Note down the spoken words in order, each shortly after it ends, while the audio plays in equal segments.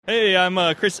Hey, I'm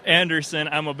Chris Anderson.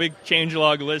 I'm a big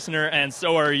Changelog listener, and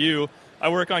so are you. I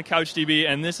work on CouchDB,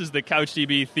 and this is the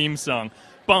CouchDB theme song.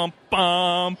 Bum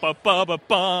bum ba ba ba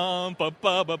bum ba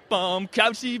ba ba bum.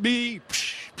 CouchDB,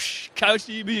 psh, psh,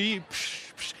 CouchDB,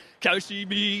 psh, psh,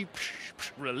 CouchDB, psh,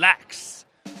 psh, relax.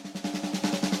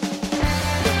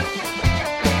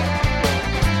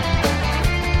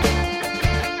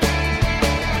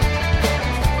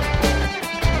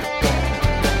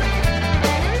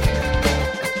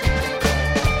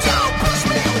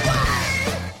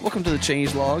 Welcome to the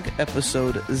Changelog,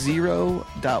 episode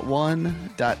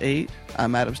 0.1.8.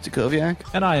 I'm Adam Stacoviak.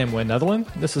 And I am Wayne Netherland.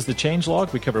 This is the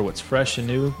Changelog. We cover what's fresh and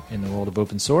new in the world of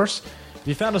open source. If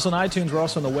you found us on iTunes, we're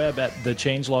also on the web at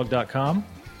thechangelog.com.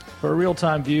 For a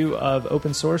real-time view of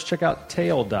open source, check out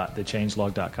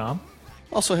tail.thechangelog.com.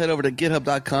 Also head over to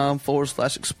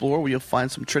github.com/explore, where you'll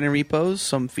find some trending repos,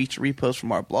 some feature repos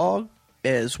from our blog,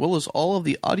 as well as all of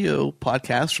the audio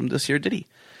podcasts from this here ditty.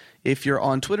 If you're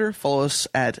on Twitter, follow us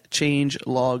at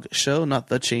Changelog Show, not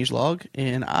the Changelog,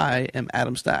 and I am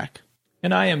Adam Stack.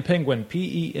 And I am Penguin,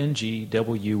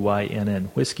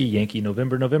 Pengwynn, Whiskey Yankee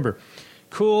November, November.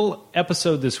 Cool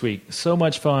episode this week. So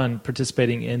much fun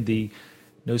participating in the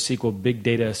NoSQL Big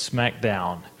Data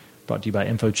Smackdown, brought to you by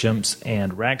InfoChimps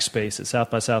and Rackspace at South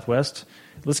by Southwest.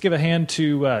 Let's give a hand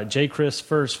to J. Chris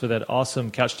first for that awesome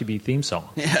CouchDB theme song.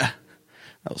 Yeah,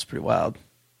 that was pretty wild.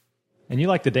 And you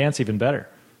like the dance even better.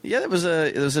 Yeah, there was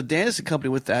a dance company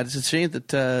with that. It's a shame that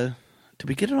did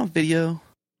we get it on video?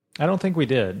 I don't think we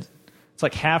did. It's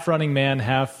like half Running Man,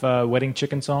 half Wedding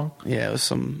Chicken song. Yeah, it was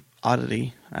some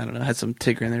oddity. I don't know. It had some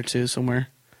Tigger in there too somewhere,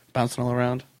 bouncing all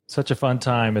around. Such a fun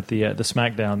time at the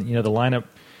Smackdown. You know, the lineup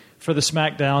for the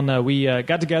Smackdown. We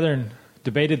got together and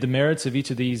debated the merits of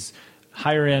each of these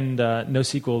higher end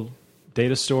NoSQL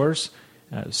data stores.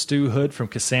 Stu Hood from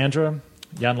Cassandra,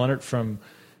 Jan Leonard from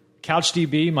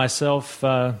CouchDB, myself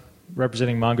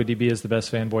representing MongoDB as the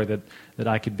best fanboy that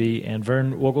I could be, and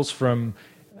Vern Wogels from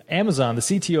Amazon, the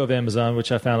CTO of Amazon,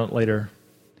 which I found out later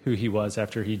who he was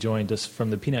after he joined us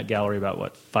from the Peanut Gallery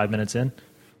about, 5 minutes in?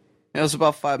 It was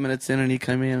about 5 minutes in, and he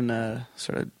came in and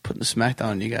started putting the smackdown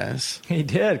on you guys. He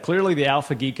did. Clearly the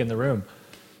alpha geek in the room.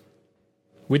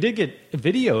 We did get a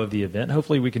video of the event.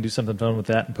 Hopefully we can do something fun with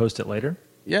that and post it later.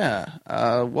 Yeah.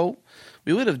 Well,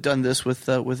 we would have done this with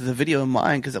the video in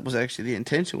mind, because that was actually the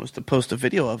intention, was to post a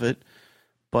video of it.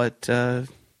 But,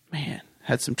 man,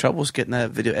 had some troubles getting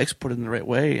that video exported in the right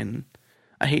way, and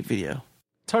I hate video.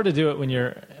 It's hard to do it when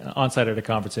you're on-site at a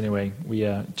conference anyway. We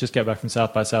just got back from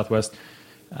South by Southwest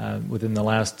within the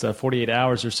last 48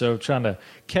 hours or so, trying to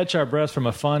catch our breath from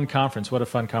a fun conference. What a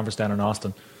fun conference down in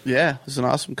Austin. Yeah, it was an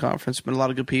awesome conference. Been a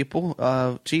lot of good people.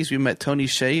 We met Tony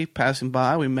Shea passing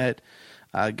by. We met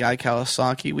Guy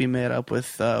Kawasaki. We met up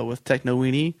with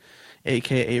Technoweenie,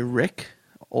 a.k.a. Rick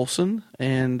Olson,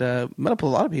 and met up with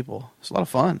a lot of people. It's a lot of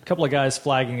fun. A couple of guys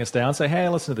flagging us down, say, hey,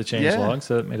 listen to the Changelog.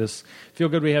 So it made us feel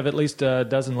good. We have at least a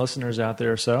dozen listeners out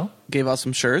there or so. Gave out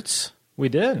some shirts. We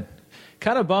did.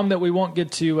 Kind of bummed that we won't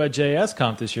get to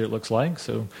JSConf this year, it looks like.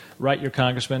 So write your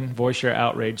congressman, voice your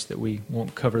outrage that we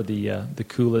won't cover the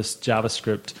coolest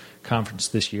JavaScript conference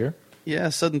this year. Yeah,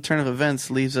 sudden turn of events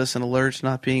leaves us in a lurch,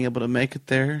 not being able to make it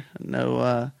there.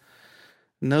 No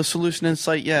solution in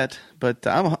sight yet, but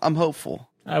I'm hopeful.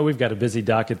 We've got a busy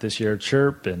docket this year.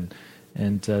 Chirp and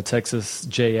Texas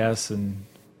JS and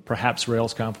perhaps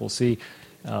RailsConf. We'll see.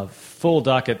 Full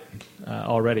docket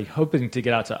already. Hoping to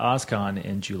get out to OSCON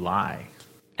in July.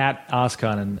 At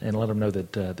OSCON and let them know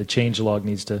that the Changelog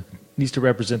needs to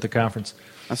represent the conference.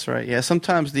 That's right. Yeah,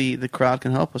 sometimes the crowd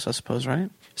can help us, I suppose,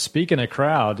 right? Speaking of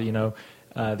crowd, the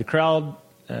crowd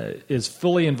is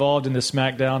fully involved in the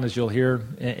Smackdown, as you'll hear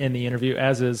in the interview,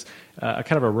 as is a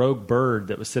kind of a rogue bird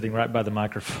that was sitting right by the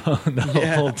microphone the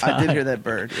whole time. I did hear that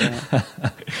bird, yeah.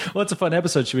 Well, it's a fun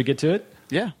episode. Should we get to it?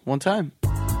 Yeah, one time.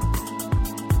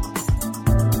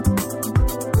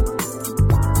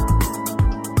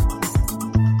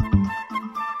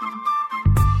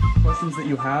 Questions that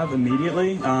you have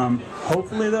immediately.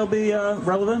 Hopefully they'll be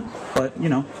relevant, but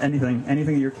anything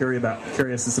that you're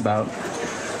curious about.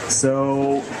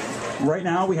 So right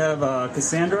now we have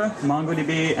Cassandra,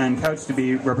 MongoDB, and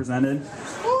CouchDB represented.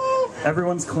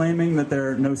 Everyone's claiming that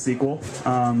they're NoSQL.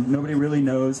 Nobody really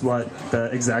knows what the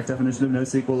exact definition of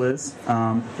NoSQL is.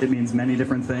 It means many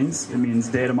different things. It means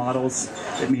data models.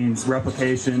 It means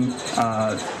replication.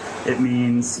 It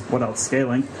means, what else?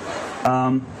 Scaling.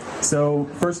 So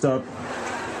first up,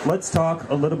 let's talk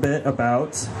a little bit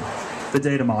about the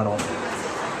data model.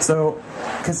 So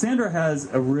Cassandra has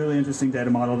a really interesting data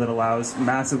model that allows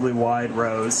massively wide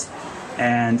rows,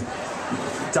 and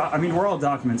we're all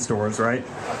document stores, right?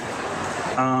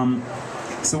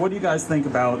 So what do you guys think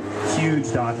about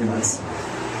huge documents?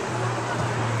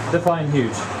 Define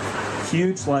huge.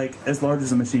 Huge, like as large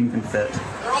as a machine can fit.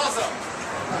 They're awesome!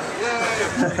 Yay!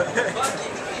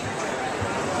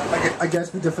 I guess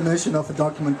the definition of a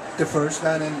document differs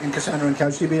then in Cassandra and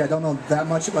CouchDB. I don't know that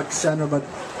much about Cassandra, but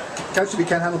CouchDB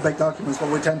can handle big documents, but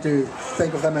we tend to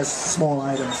think of them as small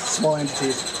items, small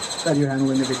entities that you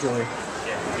handle individually.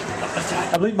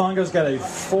 I believe Mongo's got a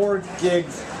 4 gig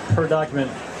per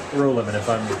document row limit. If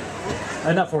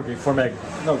I'm not 4 gig, 4 meg.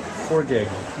 No, 4 gig.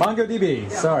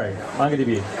 MongoDB. Sorry,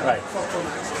 MongoDB. Right,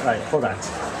 4 bags.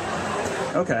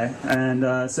 Okay,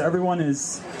 and so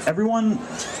everyone,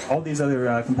 all these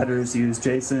other competitors use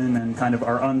JSON and kind of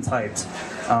are untyped.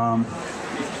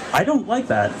 I don't like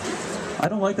that. I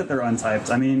don't like that they're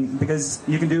untyped. I mean, because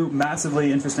you can do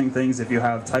massively interesting things if you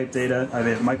have typed data. I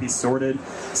mean, it might be sorted,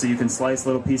 so you can slice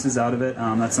little pieces out of it.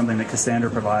 That's something that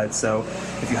Cassandra provides. So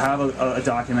if you have a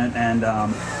document and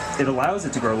it allows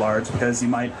it to grow large, because you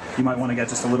might want to get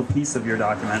just a little piece of your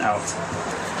document out.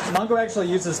 Mongo actually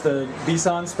uses the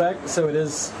BSON spec, so it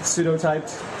is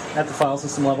pseudo-typed at the file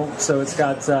system level. So it's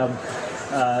got,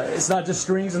 it's not just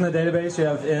strings in the database. You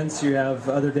have ints, you have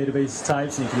other database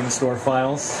types, and you can even store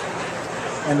files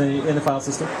in the file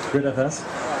system, gridfs.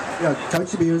 Yeah,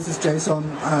 CouchDB uses JSON.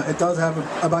 It does have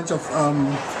a bunch of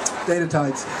data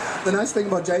types. The nice thing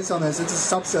about JSON is it's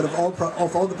a subset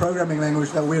of all the programming language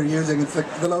that we're using. It's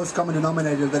the lowest common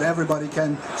denominator that everybody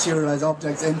can serialize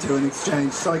objects into in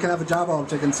exchange. So I can have a Java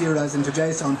object and serialize into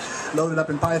JSON, load it up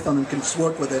in Python, and can just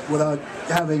work with it without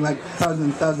having like thousands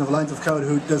and thousands of lines of code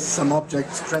who does some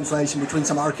object translation between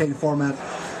some arcane format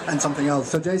and something else.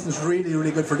 So JSON is really,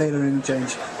 really good for data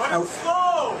interchange.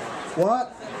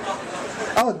 What?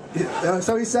 Oh,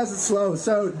 so he says it's slow.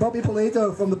 So Bobby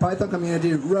Polito from the Python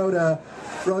community wrote a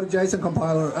JSON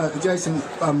compiler, a JSON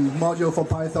module for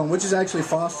Python, which is actually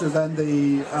faster than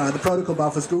the protocol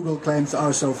buffers Google claims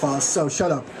are so fast. So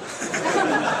shut up.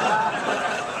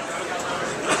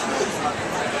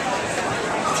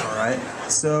 All right.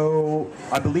 So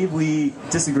I believe we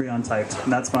disagree on typed,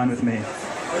 and that's fine with me.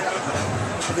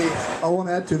 I want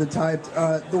to add to the typed.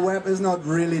 The web is not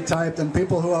really typed, and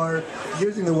people who are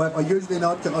using the web are usually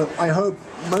not, I hope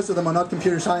most of them are not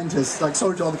computer scientists, like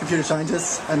sorry to all the computer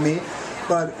scientists and me,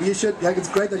 but you should, like, it's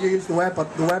great that you use the web,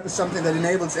 but the web is something that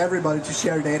enables everybody to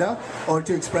share data or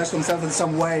to express themselves in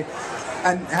some way,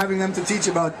 and having them to teach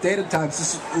about data types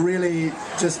is really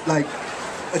just like,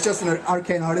 it's just an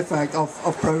arcane artifact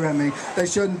of programming. They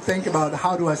shouldn't think about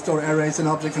how do I store arrays and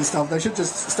objects and stuff. They should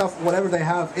just stuff whatever they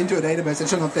have into a database. They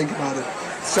should not think about it.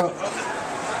 So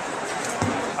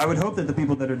I would hope that the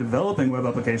people that are developing web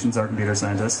applications are computer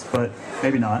scientists, but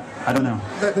maybe not. I don't know.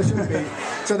 There should be.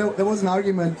 So there was an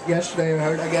argument yesterday, I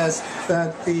heard, I guess,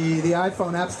 that the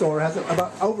iPhone App Store has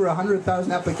about over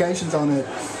 100,000 applications on it,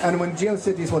 and when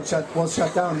GeoCities was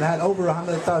shut down, it had over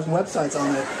 100,000 websites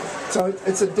on it. So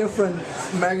it's a different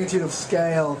magnitude of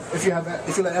scale if you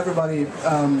let everybody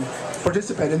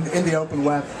participate in the open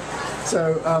web.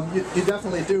 So you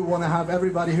definitely do want to have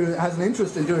everybody who has an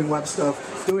interest in doing web stuff,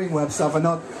 and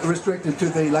not restricted to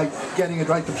the getting it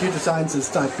right computer sciences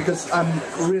type, because I'm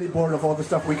really bored of all the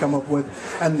stuff we come up with,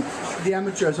 and the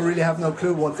amateurs who really have no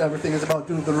clue what everything is about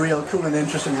do the real cool and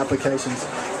interesting applications.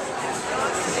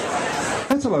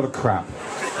 That's a load of crap.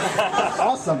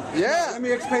 Awesome. Yeah. Let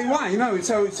me explain why.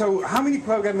 So how many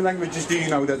programming languages do you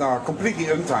know that are completely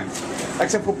untimed,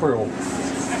 except for Perl?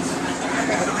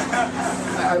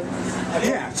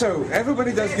 Yeah, so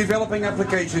everybody that's developing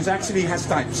applications actually has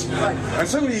types. Right. And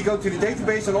suddenly you go to the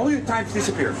database and all your types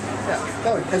disappear. Yeah.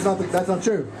 No, that's not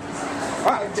true.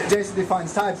 JSON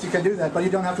defines types, you can do that, but you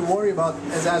don't have to worry about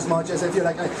it as much as if you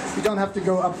you don't have to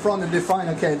go up front and define,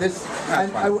 okay, this,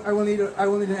 and I will need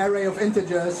an array of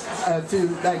integers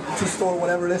to store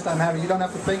whatever list I'm having. You don't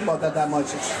have to think about that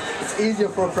much. It's easier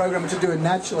for a programmer to do it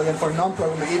naturally, and for a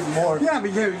non-programmer even more. Yeah,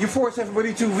 but you force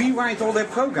everybody to rewrite all their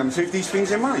programs with these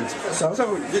things in mind.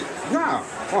 So yeah,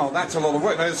 well, that's a lot of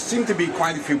work. There seem to be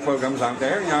quite a few programs out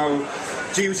there,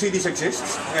 GeoCities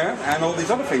exists, yeah, and all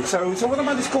these other things. So what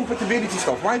about this compatibility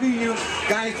stuff? Why do you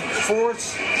guys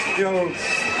force,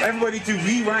 everybody to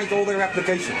rewrite all their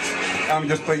applications? I'm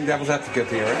just playing devil's advocate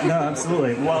here. Right? No,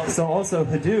 absolutely. Well, so also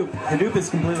Hadoop is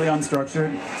completely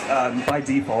unstructured by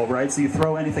default, right? So you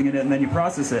throw anything in it and then you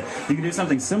process it. You can do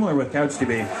something similar with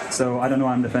CouchDB. So I don't know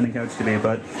why I'm defending CouchDB,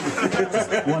 but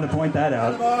just want to point that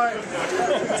out.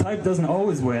 Type doesn't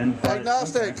always win.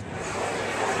 Agnostic.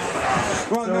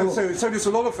 Well, so there's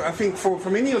a lot of, I think, for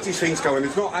many of these things going,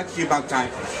 it's not actually about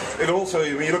type. It also,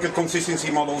 when you look at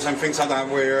consistency models and things like that,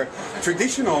 where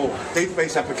traditional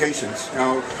database applications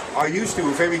are used to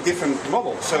a very different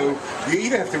model. So you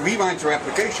either have to rewrite your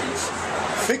applications,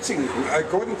 fixing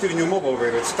according to the new model,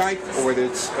 whether it's type or whether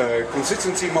it's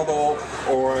consistency model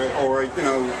or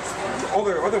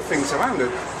other things around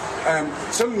it.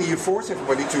 Suddenly you force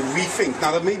everybody to rethink.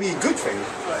 Now that may be a good thing,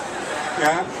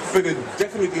 but it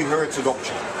definitely hurts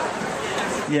adoption.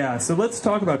 Yeah, so let's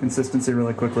talk about consistency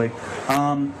really quickly.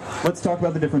 Let's talk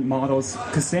about the different models.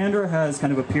 Cassandra has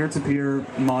kind of a peer-to-peer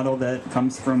model that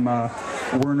comes from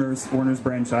Werner's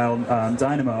brainchild,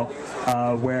 Dynamo,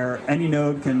 where any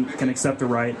node can accept a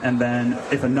write, and then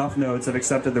if enough nodes have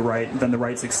accepted the write, then the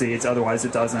write succeeds. Otherwise,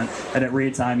 it doesn't. And at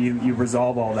read time, you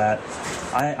resolve all that.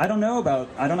 I don't know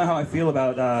how I feel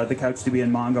about the CouchDB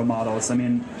and Mongo models. I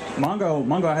mean,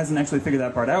 Mongo hasn't actually figured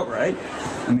that part out, right?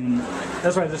 I mean,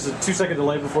 that's right. There's a 2-second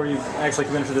delay before you actually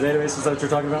come into the database. Is that what you're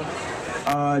talking about?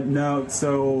 No.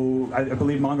 So I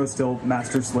believe Mongo's still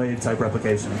master-slave type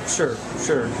replication. Sure.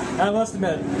 And I must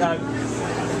admit,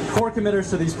 core committers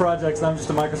to these projects, and I'm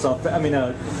just a Mongo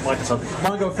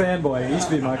fanboy. I used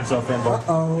to be a Microsoft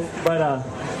fanboy. But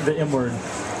the M word.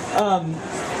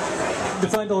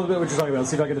 Define a little bit what you're talking about.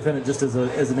 See if I can defend it just as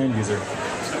an end user.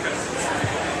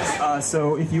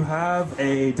 So if you have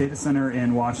a data center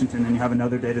in Washington and you have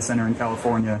another data center in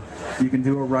California, you can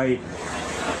do a write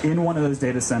in one of those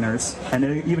data centers, and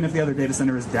even if the other data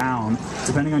center is down,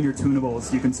 depending on your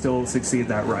tunables, you can still succeed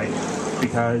that write,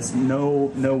 because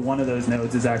no one of those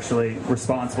nodes is actually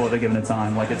responsible at a given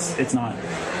time. Like it's not.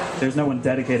 There's no one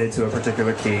dedicated to a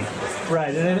particular key.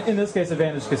 Right, and in this case,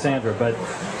 advantage Cassandra, but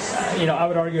I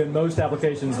would argue in most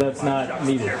applications that's not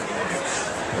needed.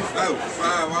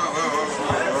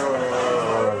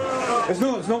 It's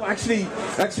not actually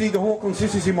the whole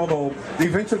consistency model, the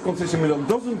eventual consistency model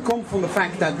doesn't come from the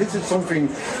fact that this is something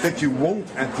that you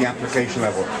want at the application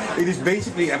level. It is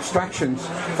basically abstractions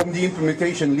from the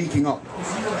implementation leaking up.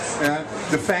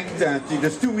 The fact that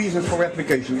there's two reasons for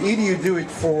replication. Either you do it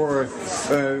for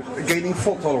gaining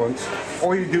fault tolerance,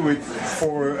 or you do it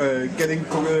for getting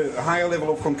a higher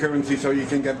level of concurrency so you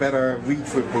can get better read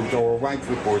throughput or write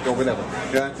throughput or whatever.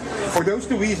 For those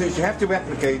two reasons, you have to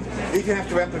replicate. If you have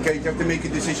to replicate, you have to make a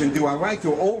decision: do I write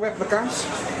to all replicas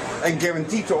and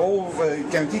guarantee to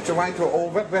write to all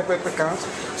replicas,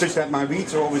 such that my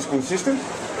reads are always consistent?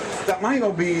 That might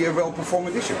not be a well-performed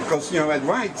edition, because at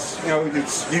writes, you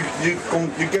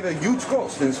get a huge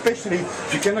cost, and especially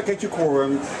if you cannot get your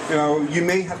quorum, you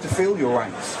may have to fail your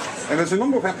writes. And there's a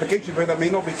number of applications where that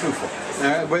may not be truthful,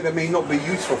 where that may not be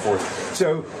useful for it.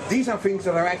 So these are things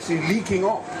that are actually leaking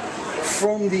off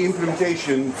from the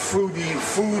implementation through the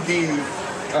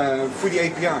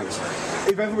APIs.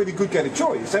 If everybody could get a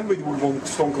choice, everybody would want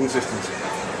strong consistency.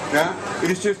 It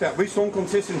is just that with strong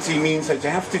consistency means that you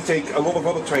have to take a lot of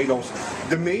other trade-offs.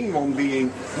 The main one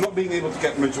being not being able to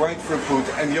get much write throughput,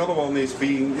 and the other one is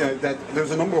being that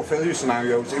there's a number of failure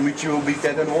scenarios in which you will be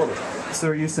dead in order. So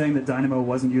are you saying that Dynamo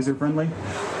wasn't user-friendly?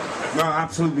 No,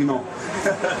 absolutely not.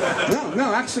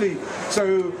 No, actually.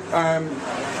 So.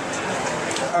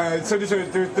 So there's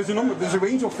a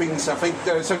range of things. I think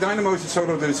so. Dynamo is sort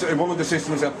of one of the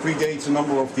systems that predates a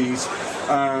number of these,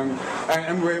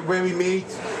 and where we made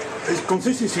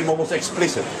consistency models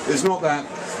explicit. It's not that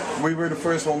we were the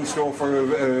first ones to offer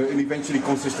an eventually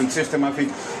consistent system. I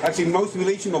think actually most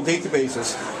relational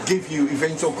databases give you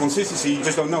eventual consistency, you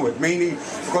just don't know it. Mainly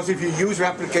because if you use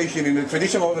replication in a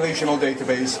traditional relational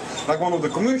database, like one of the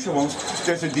commercial ones,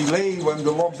 there's a delay when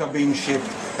the logs are being shipped,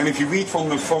 and if you read from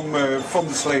the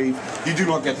slave, you do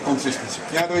not get the consistency.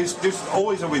 Yeah, there's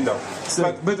always a window.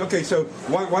 So, but okay, so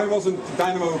why wasn't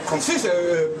Dynamo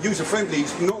user-friendly?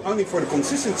 Not only for the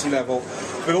consistency level,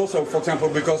 but also, for example,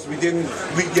 because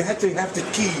you had to have the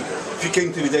key if you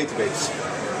came to the database.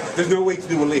 There's no way to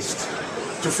do a list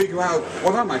to figure out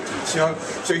what are my keys.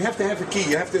 So you have to have a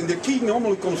key. And the key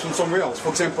normally comes from somewhere else. For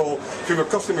example, from a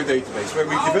customer database where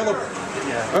we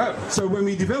developed. So when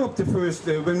we developed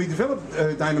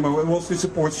Dynamo, it was to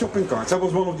support shopping carts. That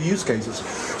was one of the use cases.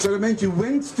 So that meant you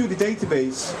went to the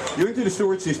database, you went to the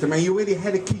storage system, and you already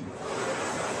had a key.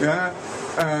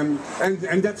 And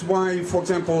that's why, for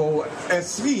example,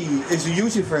 S3 is a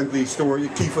user-friendly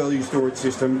key value storage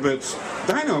system, but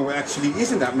Dynamo actually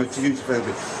isn't that much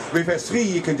user-friendly. With S3,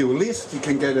 you can do a list, you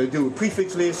can do a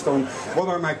prefix list on what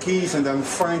are my keys, and then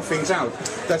find things out.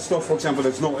 That stuff, for example,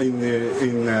 that's not in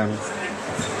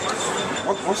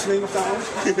what's the name of that one?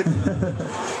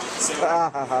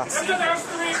 Isn't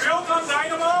S3 built on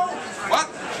Dynamo? What?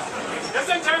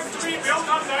 Isn't S3 built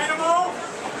on Dynamo?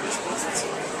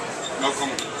 No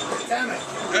comment. Damn it.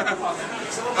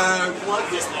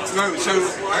 No, so...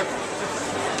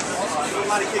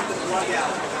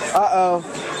 Uh-oh.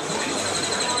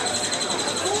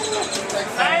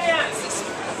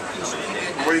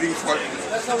 waiting for...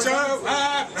 So,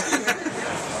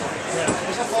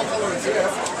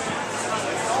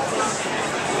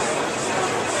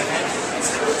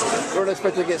 You weren't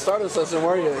expecting to get started so soon,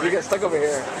 were you? You got stuck over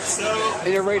here.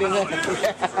 And you're right in there.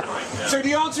 So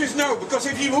the answer is no, because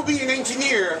if you would be an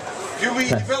engineer, you would be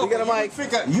a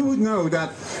developer, you would know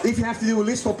that if you have to do a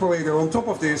list operator on top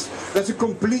of this, that's a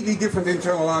completely different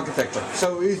internal architecture.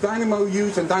 So is Dynamo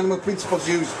used and Dynamo principles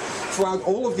used throughout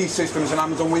all of these systems in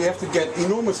Amazon where you have to get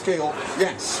enormous scale?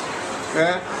 Yes.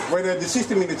 Whether the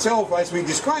system in itself, as we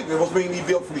described it, was mainly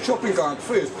built for the shopping cart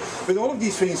first. But all of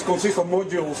these things consist of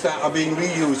modules that are being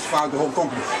reused throughout the whole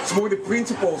company. It's more the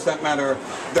principles that matter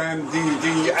than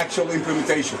the actual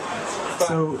implementation. But,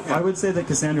 so I would say that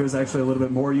Cassandra is actually a little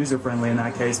bit more user friendly in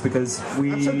that case because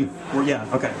we're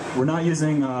not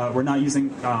using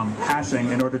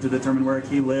hashing in order to determine where a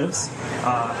key lives.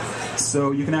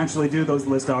 So you can actually do those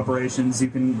list operations. You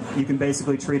can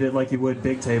basically treat it like you would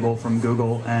Bigtable from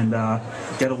Google and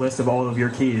get a list of all of your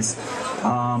keys.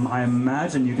 I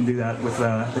imagine you can do that with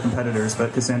the competitors,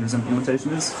 but Cassandra's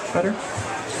implementation is better.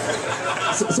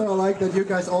 So I like that you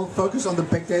guys all focus on the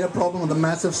big data problem on the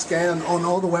massive scale and on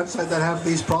all the websites that have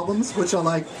these problems, which are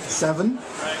like 7.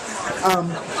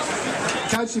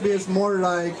 CouchDB is more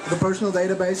like the personal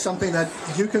database, something that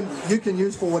you can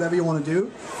use for whatever you want to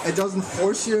do. It doesn't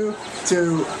force you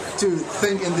to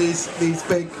think in these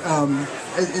big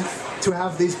to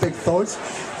have these big thoughts.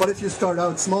 But if you start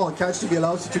out small, CouchDB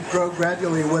allows you to grow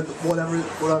gradually with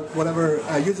whatever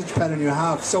usage pattern you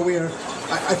have. So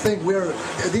I think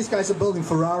these guys are building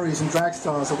Ferraris and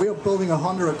Dragstars. So we are building a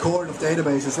Honda Accord of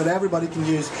databases that everybody can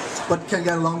use, but can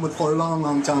get along with for a long,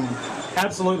 long time.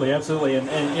 Absolutely.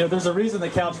 And there's a reason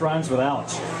that Couch rhymes with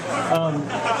ouch.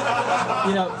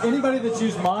 Anybody that's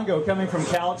used Mongo coming from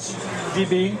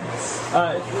CouchDB,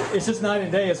 it's just night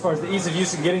and day as far as the ease of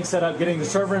use and getting set up, getting the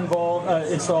server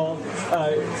installed,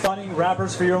 finding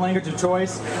wrappers for your language of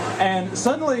choice, and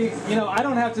suddenly, I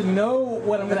don't have to know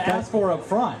what I'm going to ask for up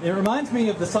front. It reminds me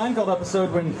of the Seinfeld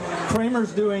episode when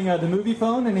Kramer's doing the movie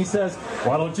phone, and he says,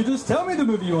 "Why don't you just tell me the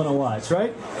movie you want to watch?"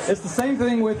 Right? It's the same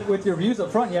thing with your views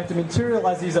up front. You have to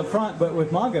materialize these up front, but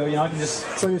with Mongo, I can just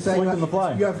click on the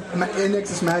fly. You have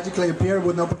indexes magically appear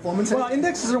with no performance. Well,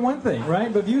 indexes are one thing,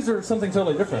 right? But views are something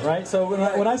totally different, right? So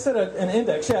when I set an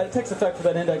index, it takes effect for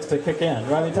that index to kick in,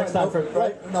 right? It takes time for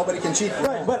nobody can cheat.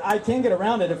 Right, but I can get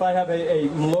around it if I have a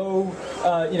low,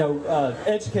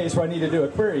 edge case where I need to do a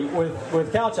query.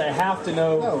 With Couch, I have to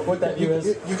know what that view is.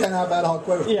 You can have ad hoc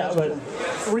query. Yeah, but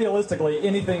realistically,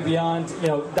 anything beyond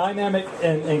dynamic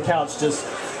and Couch just,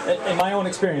 in my own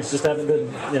experience, just haven't been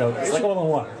it's like oil and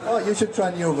water. Oh, you should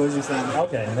try new versions then.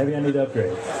 Okay, maybe I need to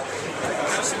upgrade.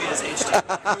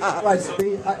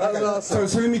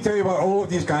 So let me tell you about all of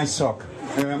these guys suck.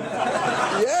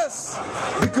 Yes!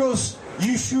 Because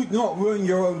you should not run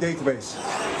your own database.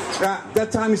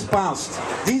 That time is past.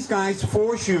 These guys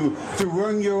force you to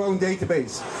run your own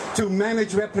database, to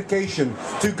manage replication,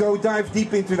 to go dive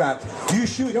deep into that. You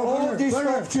should. All of this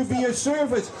stuff should be a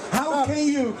service. How can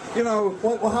you,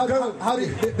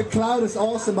 the cloud is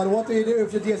awesome, but what do you do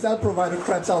if your DSL provider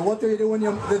craps out? What do you do when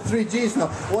the 3G's now?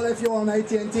 What if you're on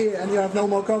AT&T and you have no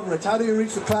more coverage? How do you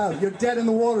reach the cloud? You're dead in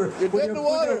the water.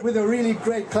 With a really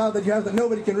great cloud that you have that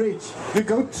nobody can reach. You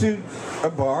go to a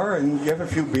bar and you have a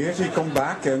few beers, you come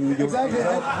back and exactly,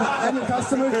 and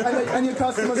your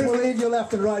customers will leave you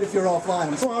left and right if you're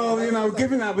offline. Well,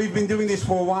 given that we've been doing this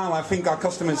for a while, I think our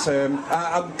customers,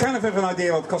 I kind of have an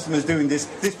idea what customers do in this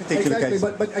particular case.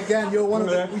 But again, you're one of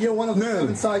the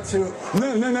 7 sites who.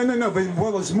 No. But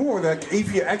what is more, that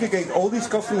if you aggregate all these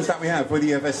customers that we have, whether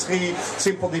you have S3,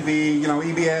 SimpleDB,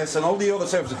 EBS, and all the other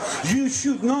services, you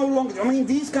should no longer. I mean,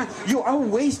 these guys, you are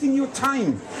wasting your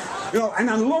time. And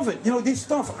I love it. This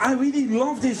stuff. I really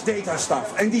love this data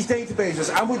stuff and these databases.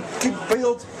 I would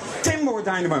build 10 more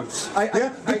Dynamos.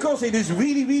 Because it is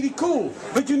really, really cool.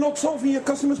 But you're not solving your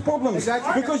customers' problems.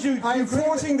 Exactly. Because you're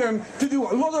forcing them to do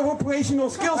a lot of operational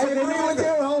skills. I agree with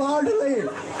you wholeheartedly.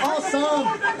 Awesome.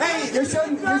 Hey, you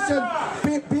should.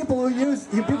 People who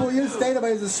use database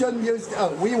databases shouldn't use,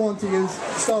 we want to use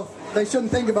stuff. They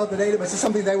shouldn't think about the database as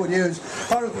something they would use.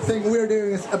 Part of the thing we're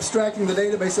doing is abstracting the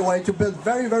database away to build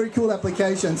very, very cool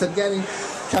applications and getting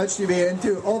CouchDB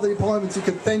into all the deployments you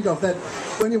could think of, that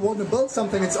when you want to build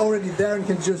something, it's already there and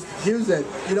can just use it.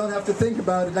 You don't have to think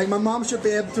about it. Like, my mom should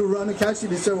be able to run a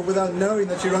CouchDB server without knowing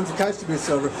that she runs a CouchDB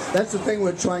server. That's the thing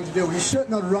we're trying to do. You should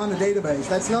not run a database.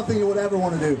 That's nothing you would ever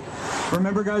want to do.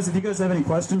 Remember, guys, if you guys have any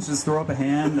questions, just throw up a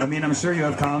hand. I mean, I'm sure you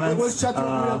have comments. We'll shut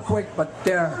up real quick, but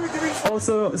there.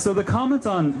 Also, so the comment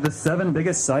on the 7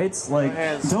 biggest sites, like,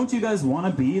 don't you guys want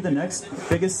to be the next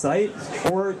biggest site?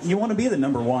 Or you want to be the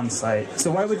 #1 site?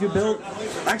 So why would you build...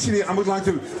 Actually, I would like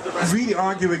to really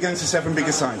argue against the 7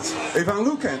 biggest sites. If I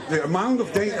look at the amount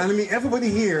of data, and I mean everybody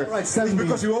here, is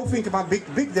because you all think about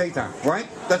big data, right?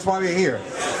 That's why we're here.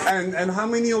 And how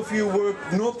many of you work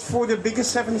not for the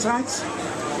biggest 7 sites?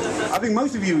 I think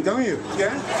most of you, don't you?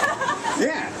 Yeah?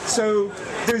 Yeah. So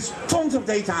there's tons of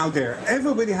data out there.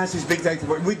 Everybody has this big data.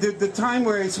 With the time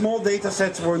where small data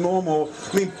sets were normal,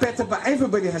 I mean,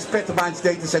 everybody has petabytes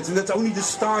data sets, and that's only the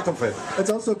start of it.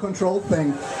 It's also a control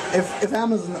thing. If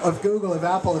Amazon, if Google, if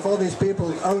Apple, if all these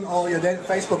people own all your data,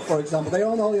 Facebook, for example, they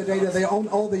own all your data, they own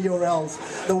all the URLs.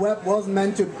 The web wasn't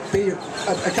meant to be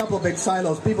a couple of big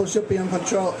silos. People should be in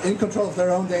control of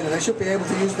their own data. They should be able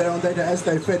to use their own data as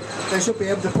they fit. They should be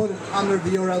able to put it under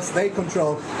the URLs they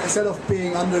control, instead of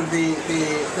being under the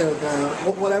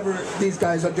whatever these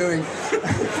guys are doing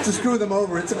to screw them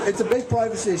over. It's a big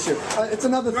privacy issue. It's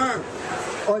another thing.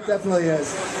 Oh, it definitely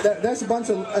is. There's a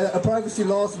bunch of privacy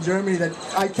laws in Germany that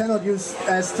I cannot use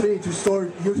S3 to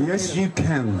store user Yes, data. you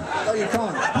can. No, you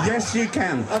can't. Yes, you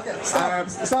can. Okay,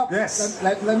 stop. Yes.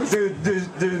 Let me...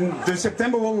 The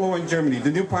September 1 law in Germany,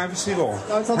 the new privacy law,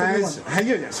 No, it's not the new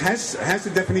one. has the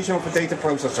definition of a data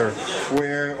processor,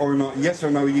 where or not, yes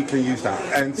or no, you can use that.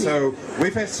 And so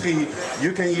with S3,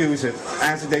 you can use it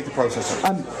as a data processor.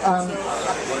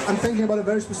 I'm thinking about a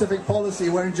very specific policy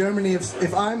where in Germany,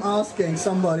 if I'm asking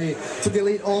somebody to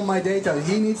delete all my data,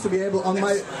 he needs to be able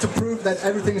to prove that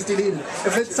everything is deleted.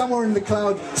 If it's somewhere in the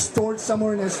cloud, stored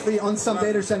somewhere in S3 on some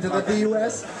data center that the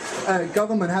US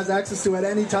government has access to at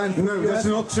any time. No, that's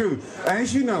not true.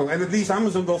 As you know, and at least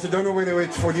Amazon does, I don't know whether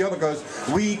it's for the other guys,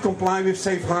 we comply with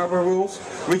safe harbor rules,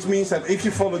 which means that if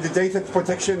you follow the data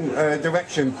protection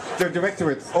the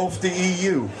directorate of the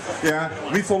EU,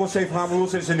 we follow safe harbor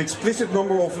rules. There's an explicit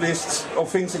number of lists of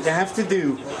things that you have to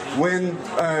do when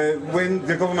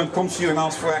the government comes to you and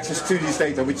asks for access to this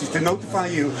data, which is to notify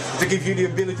you, to give you the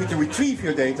ability to retrieve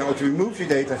your data or to remove your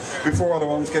data before other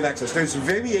ones get access. There's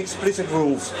very explicit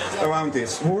rules around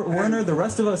this. Werner, the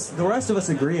rest of us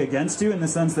agree against you in the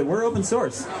sense that we're open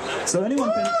source, so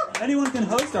anyone can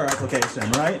host our application,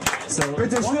 right? So, but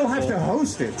they still have to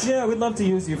host it. Yeah, we'd love to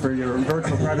use you for your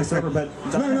virtual private server, but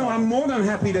no, I'm more than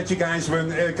happy that you guys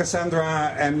run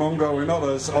Cassandra and Mongo and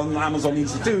others on Amazon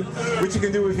EC2, which you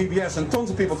can do with VBS, and tons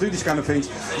of people do these kind of things.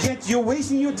 Yet you're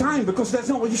wasting your time, because that's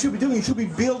not what you should be doing. You should be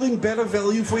building better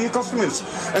value for your customers,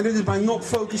 and it is by not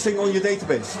focusing on your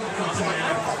database.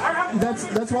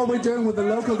 That's what we're doing with the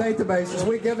local databases.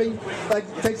 We're giving, like,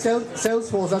 take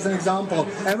Salesforce as an example.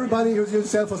 Everybody who's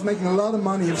using Salesforce is making a lot of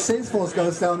money. If Salesforce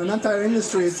goes down, an entire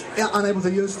industry is unable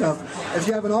to use stuff. If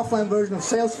you have an offline version of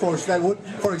Salesforce that would,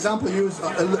 for example, use...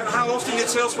 How often did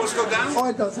Salesforce go down? Oh,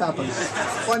 it does happen.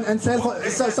 And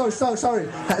Salesforce... Sorry.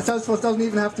 Salesforce doesn't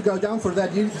even have to go down for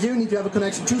that. You need to have a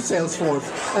connection to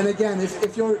Salesforce. And again,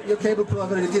 if your cable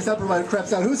provider, your DSL provider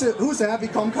craps out, who's a happy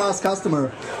Comcast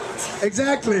customer?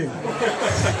 Exactly.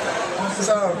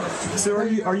 So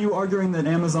are you arguing that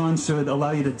Amazon should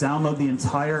allow you to download the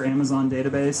entire Amazon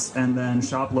database and then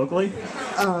shop locally?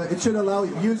 It should allow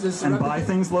users and buy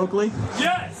things locally?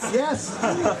 Yes.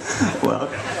 Well,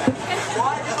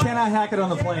 can I hack it on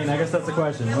the plane? I guess that's the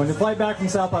question. When you fly back from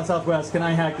South by Southwest, can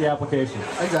I hack the application?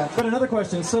 Exactly. But another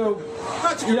question. So,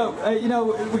 we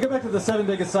go back to the 7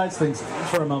 biggest sites things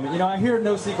for a moment. I hear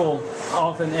NoSQL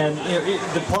often, and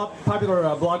the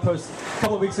popular blog post a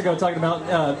couple of weeks ago talking about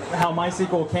how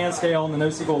MySQL can scale and the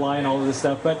NoSQL lie and all of this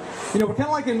stuff. But we're kind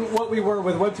of like in what we were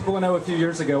with Web 2.0 a few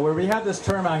years ago, where we have this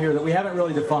term out here that we haven't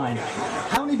really defined.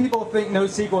 How many people think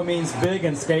NoSQL means big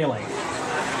and scaling?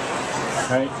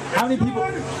 Right? How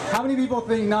many people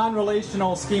think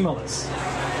non-relational schemaless?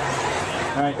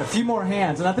 All right, a few more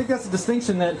hands, and I think that's a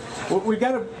distinction that we've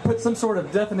got to put some sort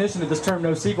of definition of this term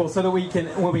NoSQL so that we can,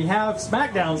 when we have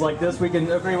smackdowns like this, we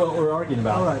can agree what we're arguing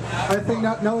about. All right. I think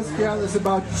NoSQL is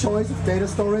about choice of data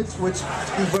storage, which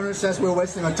Werner says we're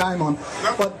wasting our time on.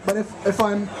 But if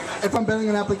I'm building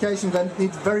an application that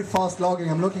needs very fast logging,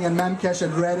 I'm looking at Memcache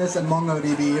and Redis and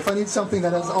MongoDB. If I need something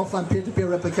that has offline peer-to-peer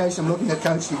replication, I'm looking at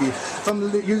CouchDB. If I'm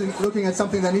looking at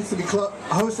something that needs to be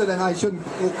hosted and I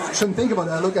shouldn't think about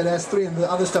it, I look at S3 and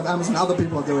the other stuff Amazon and other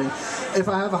people are doing. If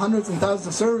I have hundreds and thousands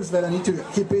of servers that I need to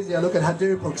keep busy, I look at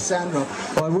Hadoop or Cassandra.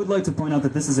 Well, I would like to point out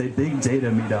that this is a big data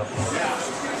meetup.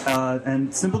 And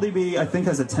SimpleDB, I think,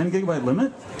 has a 10 gigabyte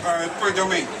limit? Per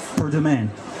domain. Per domain.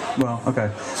 Well,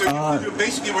 okay. So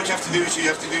basically what you have to do is you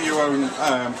have to do your own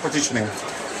partitioning.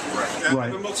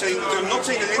 Right. I'm not saying that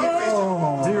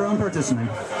any Do your own partitioning.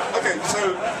 Okay,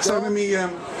 so let me...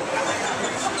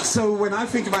 So when I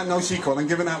think about NoSQL, and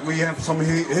given that we have some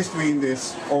history in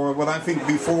this, or what I think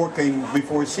before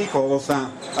SQL was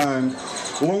that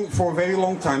for a very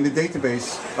long time the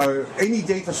database, any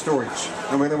data storage,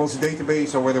 and whether it was a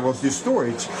database or whether it was just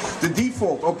storage, the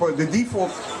default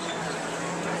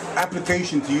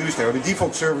application to use there, or the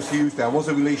default service to use there was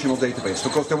a relational database,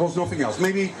 because there was nothing else.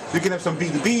 Maybe you can have some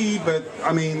B2B, but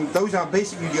I mean those are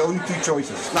basically the only two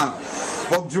choices. Now,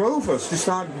 what drove us to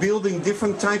start building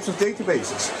different types of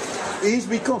databases is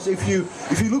because if you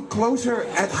look closer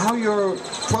at how your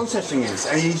processing is,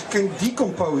 and you can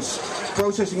decompose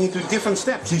processing into different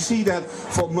steps, you see that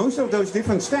for most of those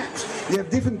different steps you have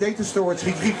different data storage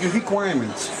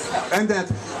requirements, and that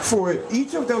for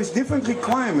each of those different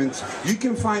requirements you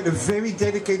can find a very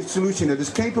dedicated solution that is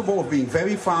capable of being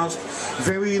very fast,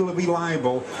 very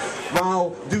reliable,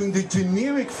 while doing the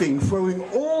generic thing, throwing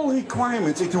all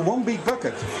requirements into one big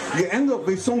bucket. You end up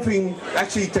with something,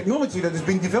 actually technology that has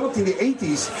been developed in the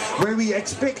 80s, where we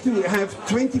expect to have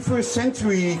 21st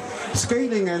century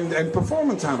scaling and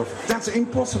performance out of it. That's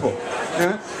impossible.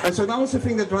 Yeah? And so that was the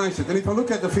thing that drives it. And if I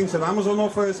look at the things that Amazon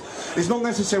offers, it's not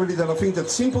necessarily that I think that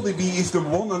SimpleDB is the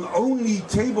one and only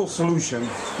table solution.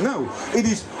 No,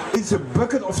 it's a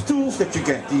bucket of tools that you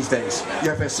get these days.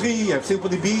 You have S3, you have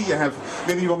SimpleDB, you have,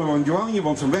 maybe you want to run your own, you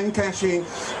want some WAN caching,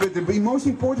 but the most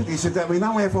important is that we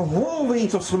now have a whole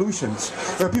range of solutions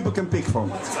where people can pick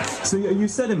from. So you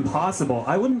said impossible.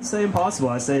 I wouldn't say impossible.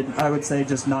 I would say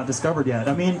just not discovered yet.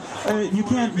 I mean, you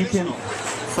can't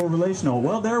for relational.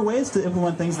 Well, there are ways to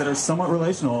implement things that are somewhat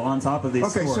relational on top of these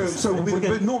stores.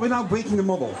 But not without breaking the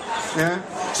model. Yeah.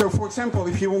 So, for example,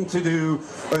 if you want to do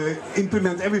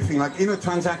implement everything like inner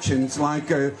transactions, like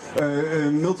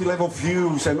multi-level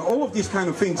views, and all of these kind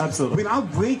of things, absolutely, without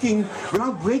breaking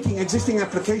existing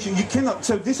application, you cannot.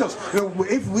 So this was,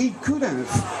 if we could have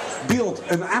built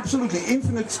an absolutely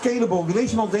infinite, scalable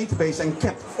relational database and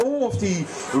kept all of the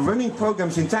running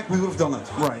programs intact, we would have done it.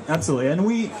 Right, absolutely. And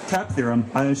CAP theorem,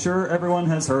 I'm sure everyone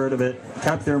has heard of it.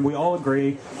 CAP theorem, we all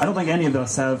agree. I don't think any of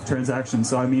us have transactions,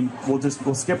 so I mean, we'll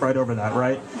skip right over that,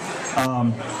 right? So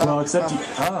now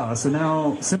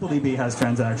SimpleDB has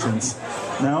transactions.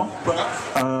 No?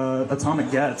 Atomic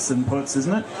gets and puts,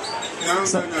 isn't it? No.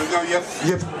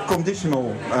 You have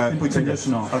conditional puts and gets.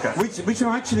 Conditional, okay. Which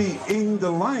are actually in the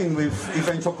line with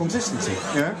eventual consistency.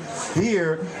 Yeah.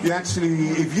 Here, you actually,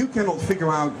 if you cannot figure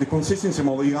out the consistency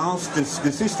model, you ask the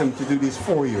system to do this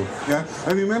for you. Yeah.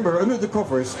 And remember, under the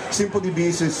covers, SimpleDB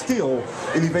is still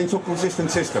an eventual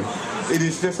consistent system. It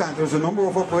is just that there's a number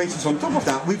of operations on top of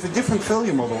that with a different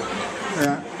failure model.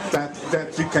 Yeah.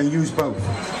 That you can use both.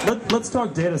 Let's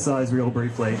talk data size real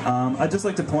briefly. I'd just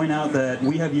like to point out that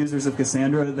we have users of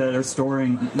Cassandra that are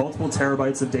storing multiple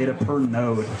terabytes of data per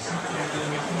node.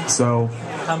 So,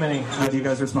 how do you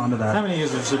guys respond to that? How many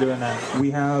users are doing that?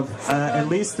 We have at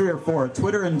least 3 or 4.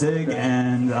 Twitter and Dig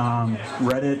and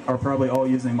Reddit are probably all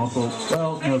using multiple,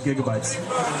 gigabytes.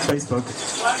 Facebook.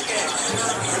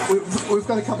 We've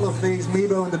got a couple of these,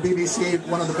 Meebo and the BBC,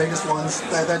 one of the biggest ones,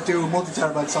 that do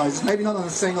multi-terabyte sizes. Maybe not on a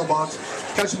single box.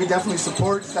 CouchDB definitely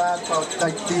supports that, but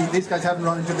these guys haven't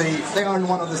run into they aren't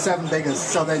one of the 7 biggest,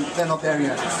 so they're not there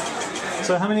yet.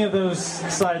 So how many of those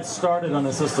sites started on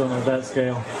a system of that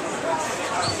scale?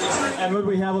 And would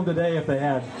we have them today if they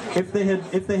had? If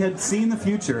they had seen the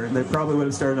future, they probably would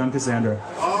have started on Cassandra.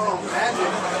 Oh, magic.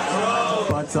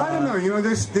 But, I don't know.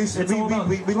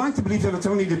 We like to believe that it's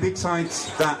only the big sites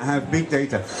that have big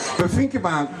data. But think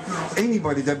about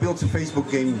anybody that builds a Facebook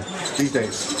game these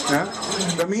days. Yeah?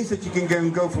 That means that you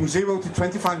can go from 0 to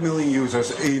 25 million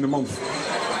users in a month.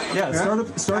 Yeah,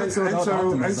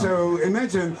 and so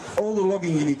imagine all the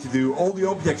logging you need to do, all the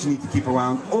objects you need to keep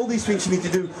around, all these things you need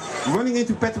to do. Running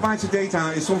into petabytes of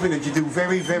data is something that you do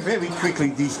very, very, very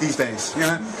quickly these days.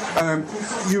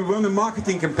 You run a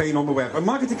marketing campaign on the web. A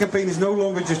marketing campaign is no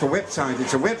longer just a website.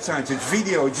 It's a website, it's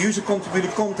video, it's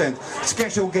user-contributed content, it's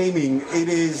casual gaming, it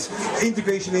is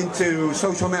integration into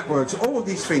social networks, all of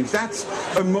these things. That's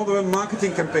a modern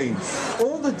marketing campaign.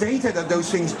 All the data that those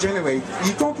things generate,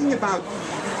 you're talking about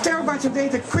terabytes of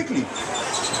data quickly.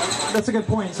 That's a good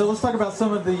point. So let's talk about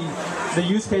some of the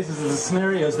use cases and the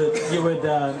scenarios that you would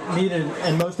need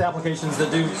in most applications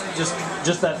that do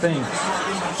just that thing.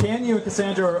 Can you in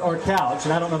Cassandra or Couch,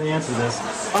 and I don't know the answer to this,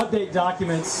 update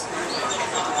documents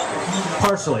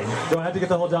partially? Do I have to get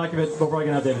the whole document before I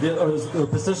can update it? Or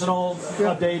positional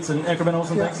updates and incrementals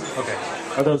and things? Okay.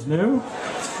 Are those new?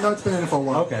 No, it's been in for a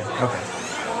while. Okay.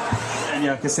 And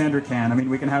yeah, Cassandra can. I mean,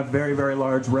 we can have very, very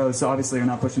large rows, so obviously you're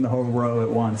not pushing the whole row at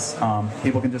once.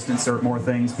 People can just insert more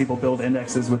things. People build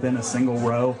indexes within a single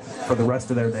row for the rest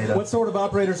of their data. What sort of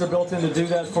operators are built in to do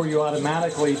that for you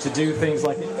automatically, to do things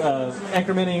like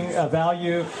incrementing a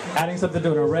value, adding something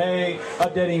to an array,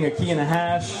 updating a key in a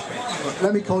hash?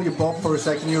 Let me call you Bob for a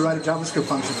second. You write a JavaScript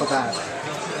function for that.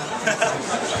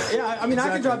 Yeah, I mean, exactly.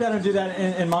 I can drop down and do that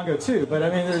in Mongo too, but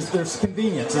I mean, there's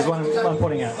convenience is what I'm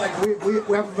putting at. Like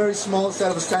we have a very small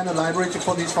set of a standard library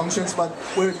for these functions, but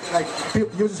we're like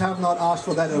users have not asked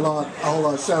for that a whole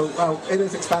lot. So it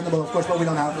is expandable, of course, but we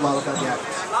don't have a lot of that yet.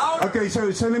 Okay,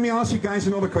 so let me ask you guys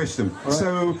another question. Right.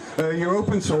 So you're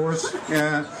open source.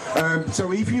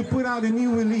 So if you put out a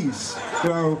new release,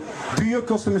 do your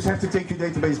customers have to take your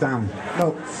database down?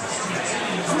 No.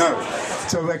 No.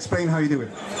 So explain how you do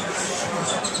it.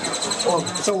 Well,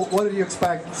 so what did you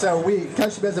expect? So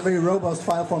CouchDB has a very robust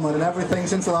file format, and everything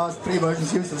since the last 3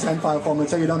 versions uses the same file format,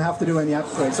 so you don't have to do any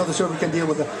upgrades. So the server can deal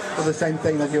with the same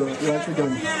thing that you're actually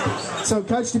doing. So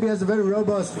CouchDB has a very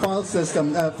robust file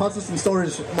system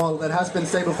storage model that has been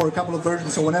stable for a couple of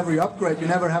versions. So whenever you upgrade, you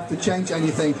never have to change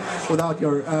anything without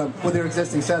with your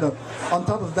existing setup. On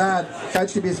top of that,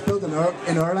 CouchDB is built in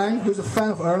Erlang. Who's a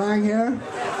fan of Erlang here?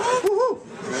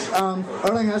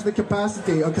 Erlang has the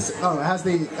capacity,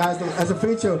 has a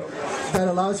feature that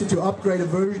allows you to upgrade a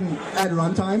version at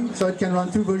runtime, so it can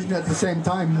run 2 versions at the same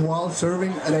time while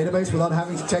serving a database without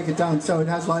having to take it down. So it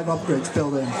has live upgrades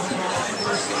built in.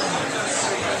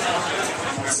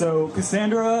 So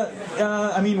Cassandra,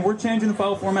 I mean, we're changing the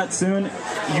file format soon.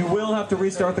 You will have to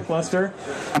restart the cluster.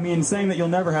 I mean, saying that you'll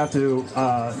never have to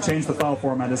change the file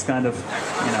format is kind of,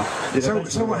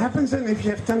 So what happens then if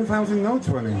you have 10,000 nodes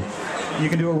running? You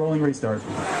can do a rolling restart.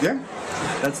 Yeah?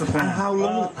 That's the plan. And how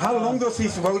long does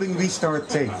this rolling restart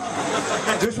take?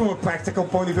 Just from a practical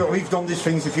point of view, we've done these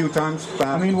things a few times. But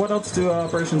I mean, what else do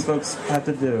operations folks have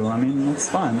to do? I mean, it's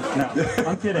fun. No,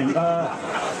 I'm kidding.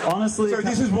 Honestly... So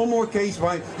this is one more case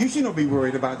why you should not be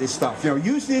worried about this stuff.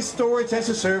 Use this storage as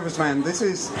a service, man. This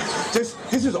is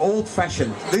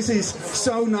old-fashioned. This is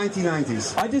so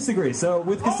 1990s. I disagree. So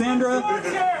with Cassandra...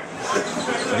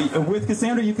 With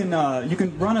Cassandra, you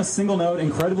can run a single node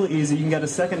incredibly easy. You can get a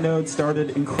second node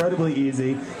started incredibly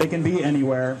easy. They can be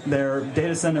anywhere. They're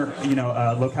data center,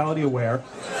 locality aware.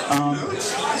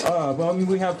 Well, I mean,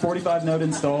 we have 45 node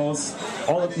installs.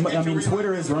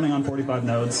 Twitter is running on 45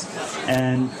 nodes,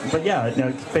 but yeah,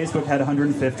 Facebook had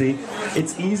 150.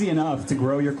 It's easy enough to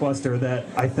grow your cluster that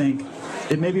I think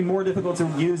it may be more difficult to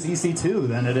use EC2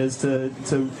 than it is to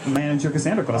manage your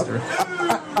Cassandra cluster.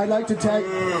 I'd like to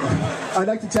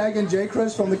tag in J.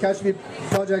 Chris from the CouchDB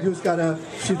project, who's got a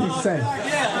few things to say.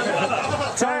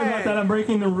 Sorry about that, I'm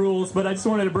breaking the rules, but I just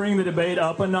wanted to bring the debate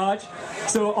up a notch.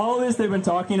 So all of this they've been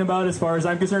talking about, as far as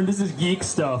I'm concerned, this is geek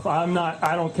stuff. I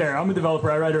don't care. I'm a developer,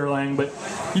 I write Erlang, but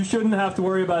you shouldn't have to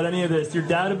worry about any of this. Your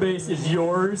database is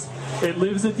yours. It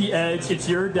lives at the edge. It's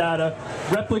your data.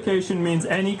 Replication means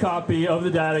any copy of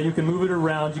the data. You can move it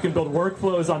around. You can build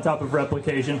workflows on top of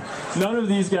replication. None of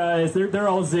these guys, they're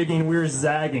all zigging. We're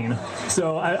zagging.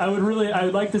 So I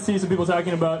would like to see some people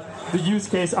talking about the use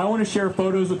case. I want to share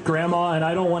photos with grandma, and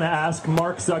I don't want to ask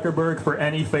Mark Zuckerberg for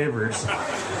any favors.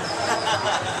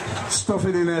 Stuff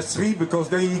it in S3 because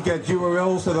then you get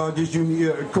URLs that are just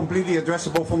completely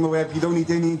addressable from the web. You don't need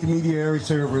any intermediary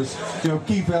servers.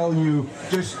 Key value,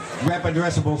 just web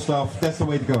addressable stuff. That's the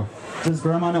way to go. Does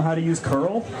grandma know how to use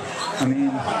curl? I mean,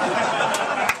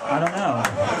 I don't know.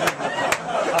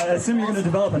 I assume you're going to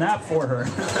develop an app for her.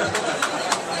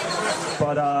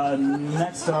 But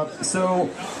next up, so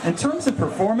in terms of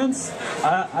performance,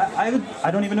 I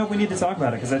don't even know if we need to talk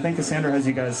about it because I think Cassandra has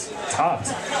you guys topped.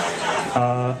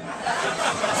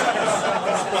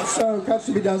 So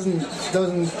CouchDB doesn't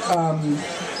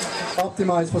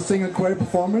optimized for single query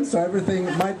performance, so everything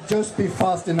might just be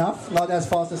fast enough, not as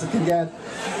fast as it can get,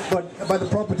 but by the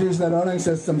properties that running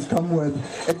systems come with,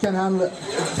 it can handle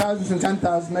thousands and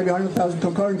 10,000, maybe 100,000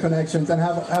 concurrent connections and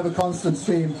have a constant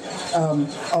stream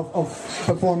of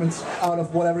performance out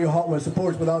of whatever your hardware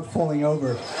supports without falling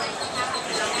over.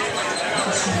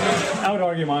 I would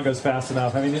argue Mongo's fast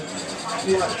enough. I mean,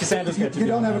 Cassandra's got you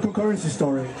don't have a concurrency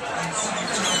story.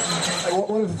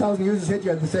 What if 1,000 users hit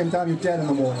you at the same time? You're dead in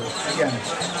the water again.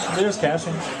 There's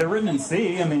caching. They're written in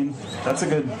C. I mean, that's a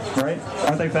good, right?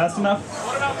 Aren't they fast enough?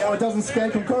 Yeah, it doesn't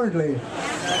scale concurrently.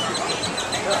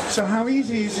 So how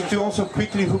easy is it to also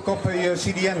quickly hook up a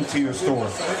CDN to your store?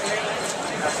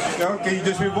 You know, can you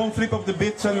just with one flip of the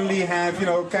bit suddenly have, you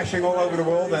know, caching all over the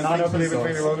world and not open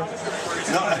source.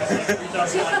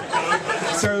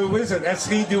 So what is it?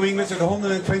 S3 doing this at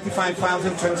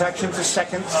 125,000 transactions a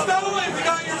second? Stolen! We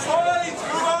got your slides!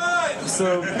 Move on!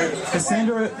 So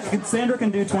Cassandra can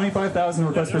do 25,000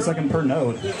 requests per second per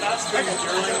node.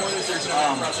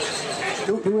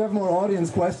 Do we have more audience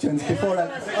questions before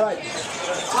that? All right.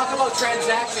 Talk about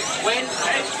transactions.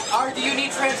 Do you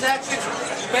need transactions?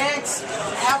 Banks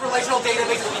have relational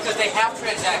databases because they have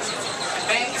transactions.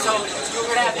 So you're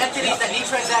going to have entities that need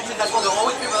transactions. That's why there'll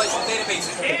always be relational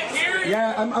databases.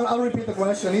 Yeah, I'll repeat the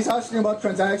question. He's asking about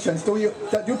transactions. Do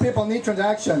people need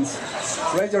transactions?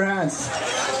 Raise your hands.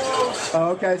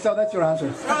 Okay, so that's your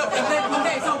answer.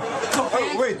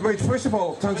 Wait. First of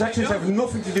all, transactions have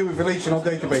nothing to do with relational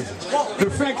databases.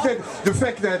 The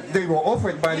fact that they were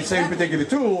offered by the same particular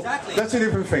tool, that's a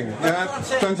different thing.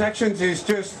 Transactions is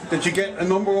just that you get a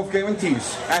number of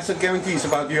guarantees, asset guarantees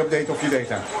about the update of your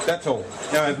data. That's all.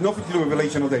 It has nothing to do with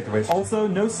relational databases. Also,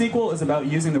 NoSQL is about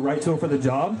using the right tool for the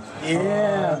job.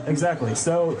 Yeah. Exactly.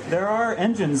 So there are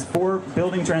engines for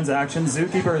building transactions.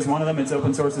 Zookeeper is one of them. It's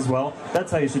open source as well.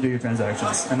 That's how you should do your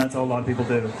transactions, and that's how a lot of people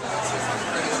do.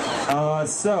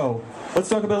 So let's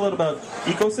talk a little about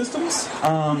ecosystems.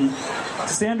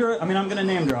 Cassandra, I'm going to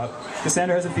name drop.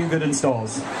 Cassandra has a few good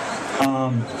installs.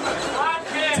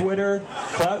 Twitter,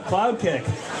 CloudKick,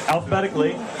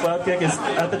 alphabetically, CloudKick is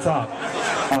at the top.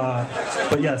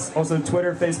 But yes, also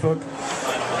Twitter, Facebook.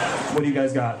 What do you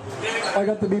guys got? I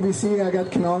got the BBC, I got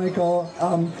Canonical.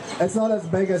 It's not as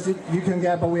big as you can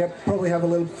get, but we probably have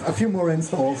a few more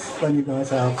installs than you guys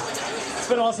have. It's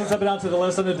been awesome. Something out to the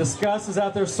list. Something to discuss is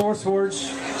out there.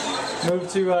 SourceForge. Move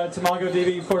to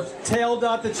MongoDB. Of course,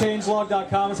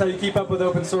 tail.thechangelog.com is how you keep up with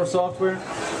open source software.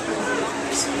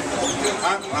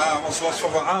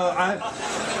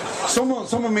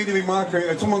 Someone made a remark.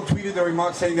 Someone tweeted a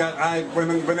remark saying that when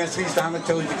S3's down, I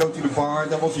tell you to go to the bar.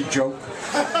 That was a joke.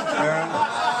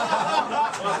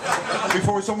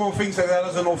 Before someone thinks that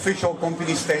is an official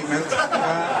company statement.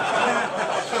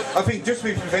 I think just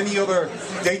with any other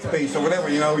database or whatever,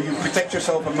 you protect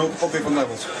yourself on multiple different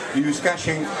levels. You use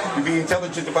caching, you be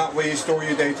intelligent about where you store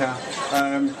your data.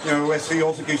 S3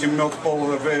 also gives you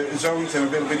multiple zones and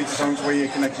availability zones where you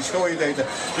can actually store your data.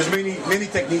 There's many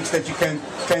techniques that you can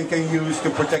use to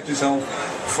protect yourself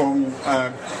from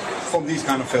these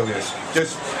kind of failures.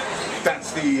 Just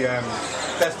that's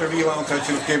the real answer I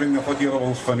should have given. I thought the other one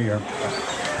was funnier.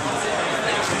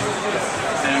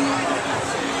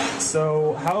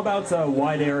 So how about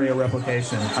wide area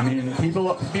replication? I mean, people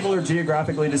are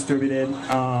geographically distributed.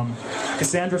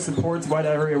 Cassandra supports wide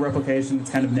area replication. It's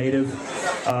kind of native.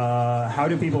 How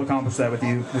do people accomplish that with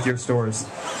your stores,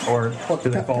 or do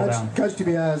they fall down?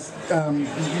 CouchDB has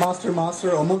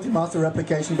master or multi-master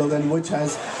replication built-in, which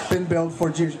has been built for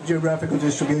geographical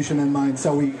distribution in mind.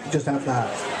 So we just have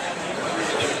that.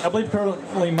 I believe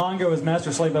currently Mongo is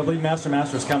master-slave, but I believe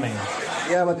master-master is coming.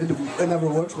 Yeah, but it never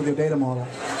works with your data model.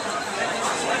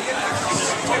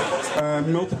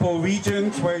 Multiple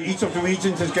regions, where each of the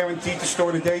regions is guaranteed to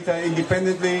store the data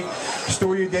independently.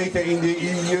 Store your data in the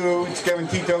EU. It's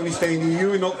guaranteed to only stay in the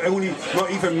EU. Not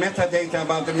even metadata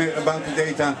about the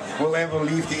data will ever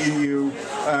leave the EU.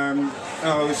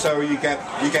 So you get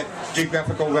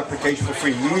geographical replication for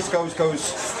free. The East Coast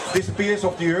disappears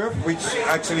off the Earth, which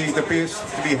actually appears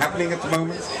to be happening at the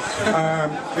moment.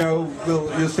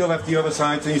 You'll still have the other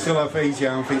sides, and you still have Asia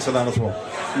and things like that as well.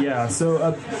 Yeah, so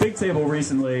Bigtable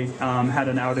recently had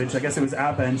an outage. I guess it was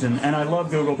App Engine, and I love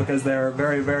Google because they're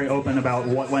very, very open about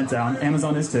what went down.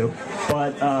 Amazon is too.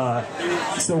 But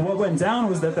so what went down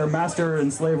was that their master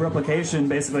and slave replication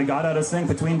basically got out of sync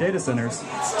between data centers.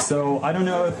 So I don't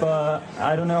know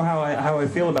how I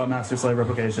feel about master slave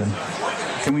replication.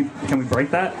 Can we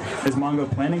break that? Is Mongo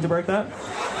planning to break that?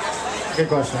 Good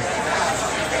question.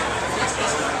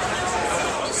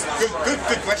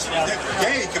 Good question.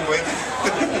 Yeah, you can break it.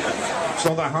 It's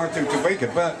not that hard to break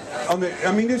it. But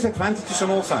there's advantages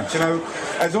on all sides.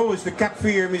 As always, the CAP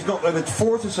theorem is not that it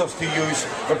forces us to use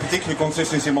a particular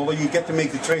consistency model. You get to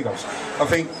make the trade-offs. I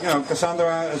think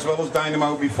Cassandra as well as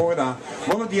Dynamo before that.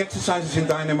 One of the exercises in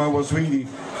Dynamo was really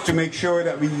to make sure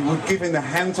that we would give in the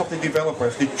hands of the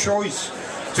developers the choice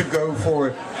to go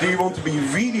for, do you want to be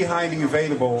really highly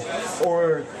available,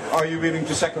 or are you willing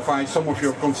to sacrifice some of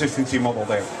your consistency model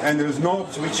there? And there's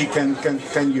knobs which you can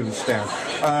use there.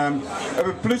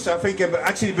 Plus, I think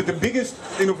but the biggest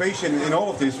innovation in all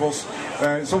of this was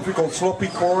something called sloppy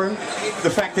quorum. The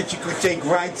fact that you could take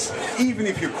writes even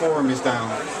if your quorum is down,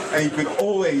 and you could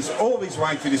always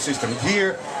write to the system.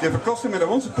 Here, you have a customer that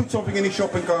wants to put something in his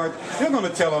shopping cart. You're going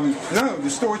to tell them, no, the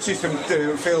storage system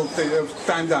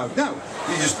timed out. No,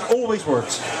 it just always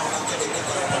works.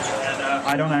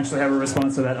 I don't actually have a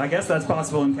response to that. I guess that's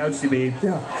possible in CouchDB,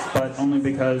 but only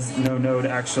because no node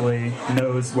actually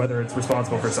knows whether it's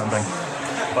responsible for something.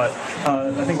 But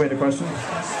I think we had a question.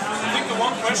 I think the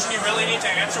one question you really need to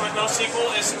answer with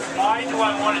NoSQL is, why do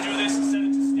I want to do this instead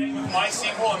of just staying with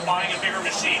MySQL and buying a bigger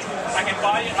machine? I can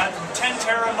buy a 10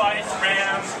 terabyte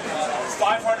RAM,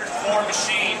 500 core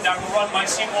machine that will run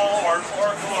MySQL or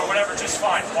Oracle or whatever just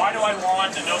fine. Why do I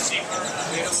want a NoSQL?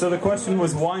 So the question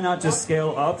was, why not just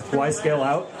scale up? Why scale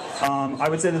out? I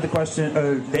would say that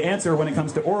the answer when it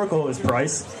comes to Oracle is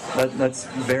price. That's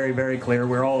very, very clear.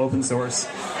 We're all open source.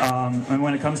 And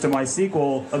when it comes to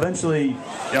MySQL, eventually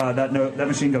that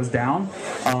machine goes down,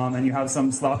 and you have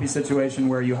some sloppy situation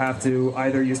where you have to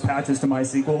either use patches to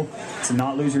MySQL to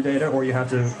not lose your data, or you have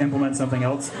to implement something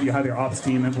else. You have your ops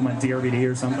team implement DRBD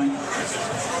or something.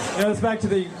 It's back to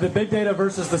the big data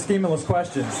versus the schemaless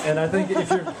questions. And I think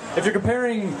if you're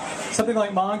comparing something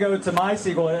like Mongo to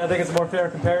MySQL, I think it's a more fair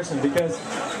comparison because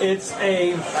it's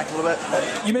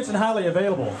you mentioned highly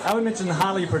available. I would mention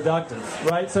highly productive,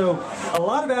 right? So a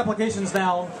lot of applications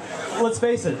now, let's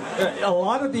face it, a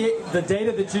lot of the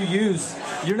data that you use,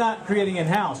 you're not creating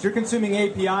in-house. You're consuming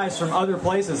APIs from other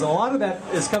places. A lot of that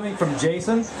is coming from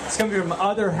JSON. It's coming from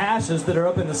other hashes that are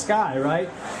up in the sky, right?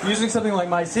 Using something like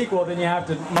MySQL, then you have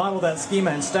to model that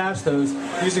schema and stash those.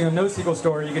 Using a NoSQL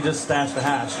store, you can just stash the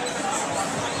hash.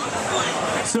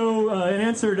 So, in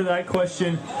answer to that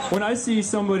question, when I see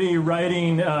somebody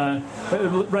writing a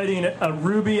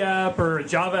Ruby app or a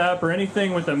Java app or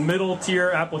anything with a middle tier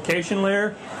application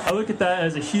layer, I look at that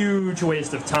as a huge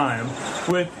waste of time.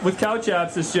 With Couch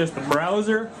Apps, it's just the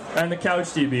browser and the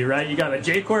CouchDB, right? You got a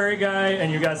jQuery guy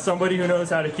and you got somebody who knows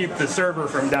how to keep the server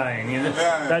from dying.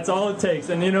 That's all it takes.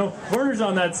 And Werner's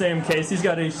on that same case. He's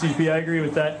got HTTP. I agree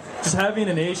with that. Just having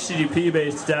an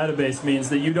HTTP-based database means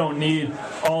that you don't need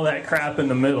all that crap in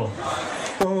the middle.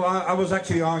 Well, I was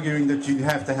actually arguing that you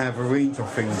have to have a range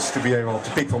of things to be able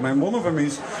to pick from, and one of them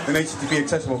is an HTTP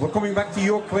accessible. But coming back to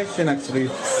your question, actually,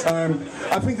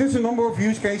 I think there's a number of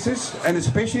use cases, and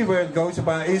especially where it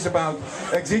is about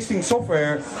existing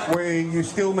software where you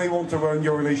still may want to run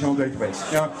your relational database.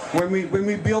 When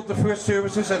we built the first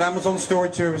services at Amazon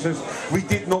Storage Services, we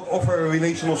did not offer a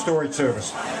relational storage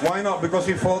service. Why not? Because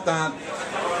we thought that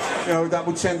that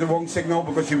would send the wrong signal,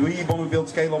 because you really want to build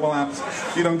scalable apps.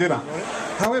 You don't do that.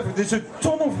 However, there's a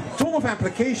ton of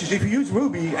applications. If you use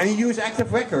Ruby and you use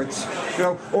Active Records,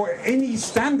 or any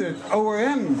standard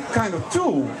ORM kind of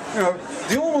tool,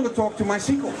 they all want to talk to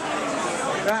MySQL.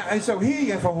 And so here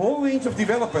you have a whole range of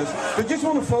developers that just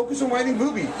want to focus on writing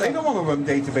Ruby. They don't want to run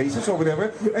databases or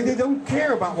whatever, and they don't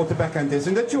care about what the backend is.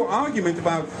 And that's your argument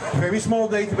about very small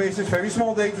databases, very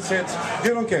small data sets. They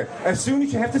don't care. As soon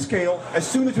as you have to scale, as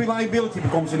soon as reliability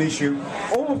becomes an issue,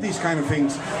 all of these kind of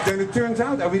things, then it turns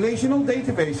out that relational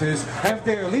databases have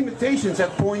their limitations at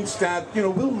points that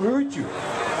will hurt you.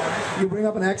 You bring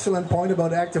up an excellent point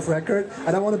about Active Record,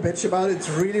 and I want to bitch about it. It's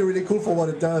really, really cool for what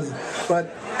it does,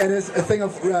 but it is a thing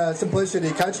of simplicity.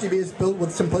 CouchDB is built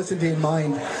with simplicity in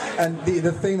mind, and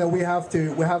the thing that we have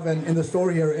in the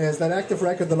store here is that Active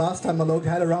Record, the last time I looked,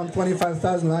 had around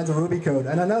 25,000 lines of Ruby code,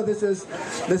 and I know this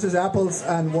is apples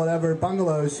and whatever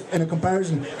bungalows in a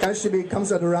comparison. CouchDB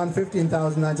comes at around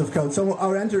 15,000 lines of code, so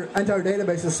our entire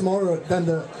database is smaller than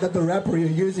the wrapper you're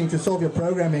using to solve your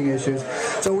programming issues.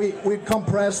 So we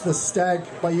compress the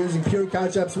stack by using pure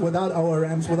couch apps without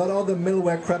ORMs, without all the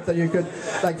middleware crap that you could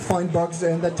find bugs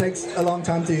in. That takes a long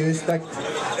time to use.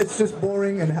 It's just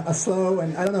boring and slow,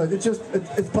 and I don't know.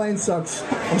 It plain sucks.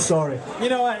 I'm sorry.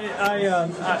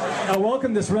 I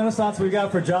welcome this renaissance we've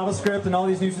got for JavaScript and all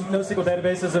these new NoSQL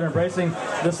databases that are embracing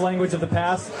this language of the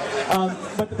past.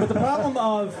 But the problem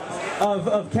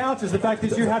of Couch is the fact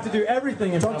that you have to do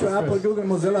everything in JavaScript. Talk to Apple, Google,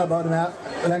 Mozilla about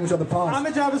a language of the past. I'm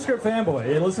a JavaScript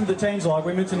fanboy. Listen to Changelog.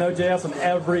 We mention Node.js on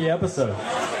every episode.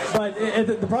 But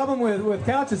the problem with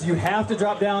Couch is you have to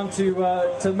drop down to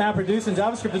MapReduce in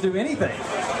JavaScript to do anything.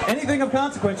 Anything of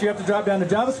consequence, you have to drop down to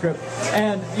JavaScript.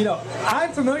 And,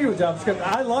 I'm familiar with JavaScript.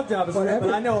 I love JavaScript,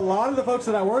 but I know a lot of the folks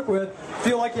that I work with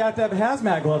feel like you have to have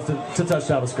hazmat gloves to touch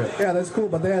JavaScript. Yeah, that's cool,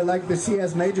 but they're like the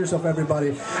CS majors of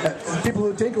everybody. People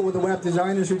who tinker with the web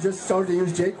designers who just started to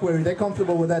use jQuery, they're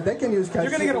comfortable with that. They can use Couch.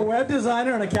 You're going to get a web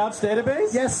designer and a Couch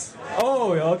database? Yes.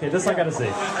 Oh, okay. This I got to see.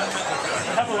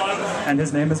 And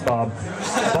his name is Bob.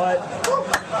 But,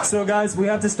 so guys, we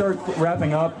have to start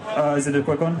wrapping up. Is it a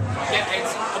quick one? Yeah,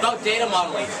 it's about data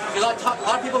modeling. A lot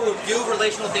of people who view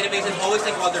relational databases always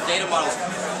think about their data models.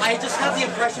 I just have the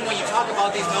impression when you talk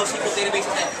about these NoSQL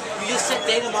databases that you just set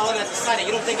data modeling at the side and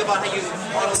you don't think about how you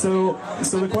model.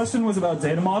 So the question was about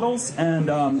data models, and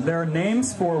there are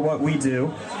names for what we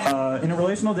do. In a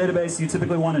relational database, you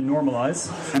typically want to normalize,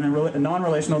 and in a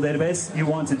non-relational database, you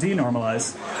want to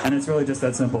denormalize, and it's really just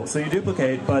that simple. So you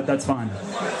duplicate, but that's fine,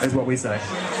 is what we say.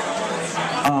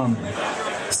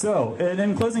 So,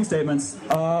 in closing statements,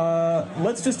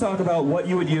 let's just talk about what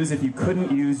you would use if you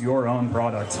couldn't use your own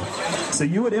product. So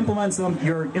you would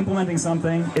you're implementing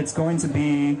something, it's going to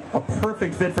be a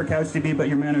perfect fit for CouchDB, but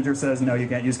your manager says, no, you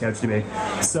can't use CouchDB.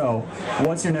 So,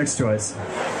 what's your next choice?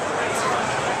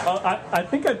 I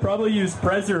think I'd probably use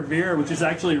Preservere, which is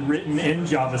actually written in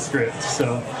JavaScript.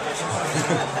 So,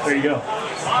 there you go.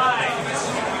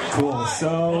 Cool.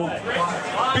 So,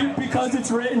 because it's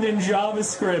written in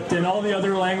JavaScript and all the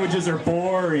other languages are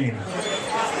boring.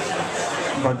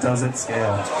 But does it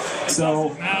scale?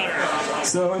 So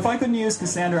if I couldn't use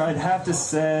Cassandra, I'd have to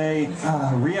say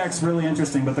React's really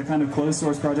interesting, but the kind of closed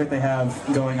source project they have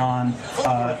going on,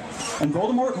 and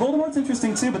Voldemort's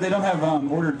interesting too, but they don't have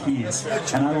ordered keys,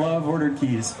 and I love ordered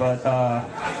keys. But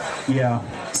yeah,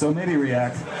 so maybe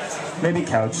React, maybe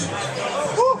Couch.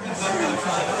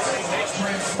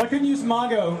 If I couldn't use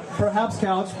Mongo, perhaps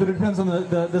Couch, but it depends on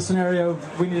the scenario.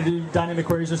 We need to do dynamic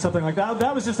queries or something like that.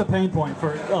 That was just a pain point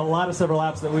for several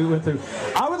apps that we went through.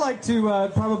 I would like to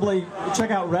probably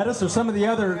check out Redis or some of the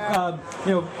other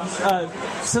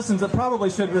systems that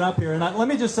probably should have been up here. And let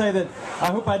me just say that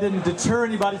I hope I didn't deter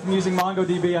anybody from using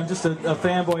MongoDB. I'm just a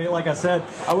fanboy. Like I said,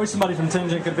 I wish somebody from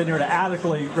Tengen could have been here to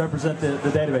adequately represent the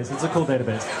database. It's a cool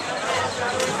database.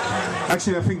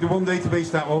 Actually, I think the one database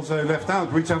that was left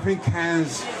out, which I think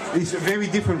is very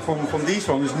different from these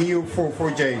ones, is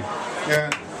Neo4j.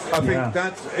 I think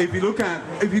that if you look at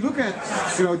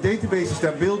databases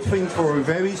that build things for a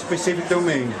very specific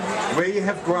domain, where you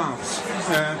have graphs,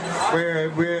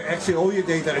 where actually all your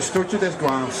data is structured as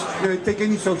graphs. Take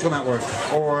any social network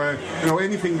or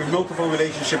anything with multiple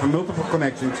relationships and multiple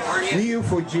connections.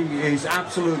 Neo4j is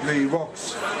absolutely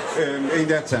rocks in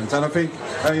that sense, and I think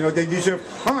they deserve.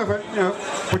 However,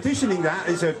 partitioning that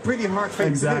is a pretty hard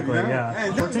thing to do. Exactly.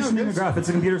 Yeah. Partitioning the graph, it's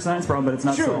a computer science problem, but it's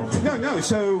not solved. No.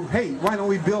 So hey, why don't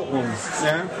we build one?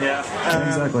 Yeah.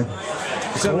 Exactly.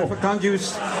 So if I can't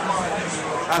use,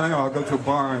 I don't know, I'll go to a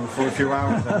bar for a few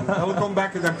hours. And I'll come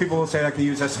back and then people will say I can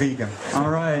use S3 again. All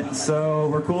right, so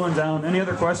we're cooling down. Any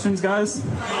other questions, guys?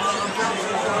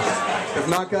 If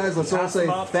not, guys, let's all say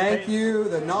thank you.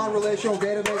 The non-relational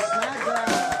database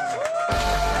Smackdown.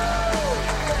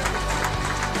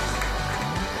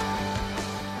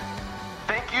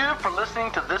 Thank you for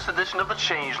listening to this edition of the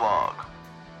Changelog.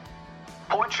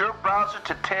 Point your browser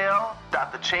to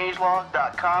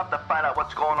tail.thechangelog.com to find out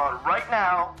what's going on right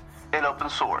now in open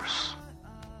source.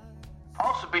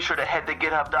 Also, be sure to head to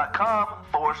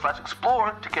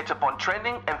github.com/explore to catch up on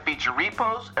trending and feature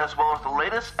repos, as well as the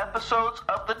latest episodes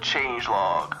of the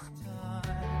Changelog.